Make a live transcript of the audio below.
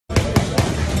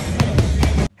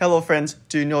Hello friends,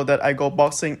 do you know that I go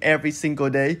boxing every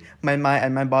single day? My mind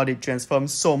and my body transform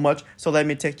so much, so let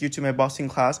me take you to my boxing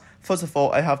class. First of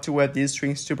all, I have to wear these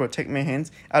strings to protect my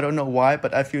hands. I don't know why,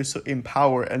 but I feel so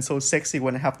empowered and so sexy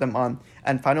when I have them on.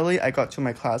 And finally, I got to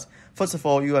my class. First of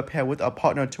all, you are paired with a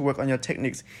partner to work on your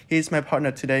techniques. He is my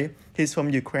partner today. He's from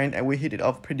Ukraine and we hit it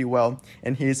off pretty well.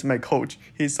 And he is my coach.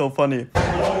 He's so funny.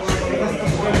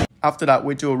 After that,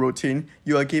 we do a routine.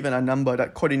 You are given a number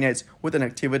that coordinates with an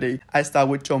activity. I start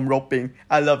with jump roping.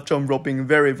 I love jump roping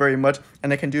very much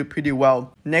and I can do it pretty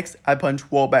well. Next, I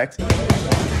punch wall backs.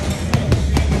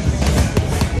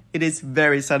 It is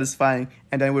very satisfying.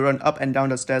 And then we run up and down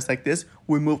the stairs like this.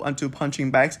 We move on to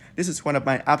punching bags. This is one of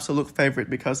my absolute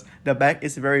favorite because the bag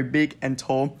is very big and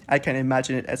tall. I can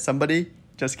imagine it as somebody.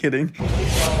 Just kidding.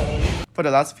 For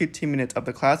the last 15 minutes of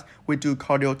the class, we do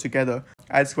cardio together.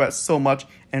 I sweat so much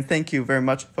and thank you very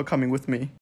much for coming with me.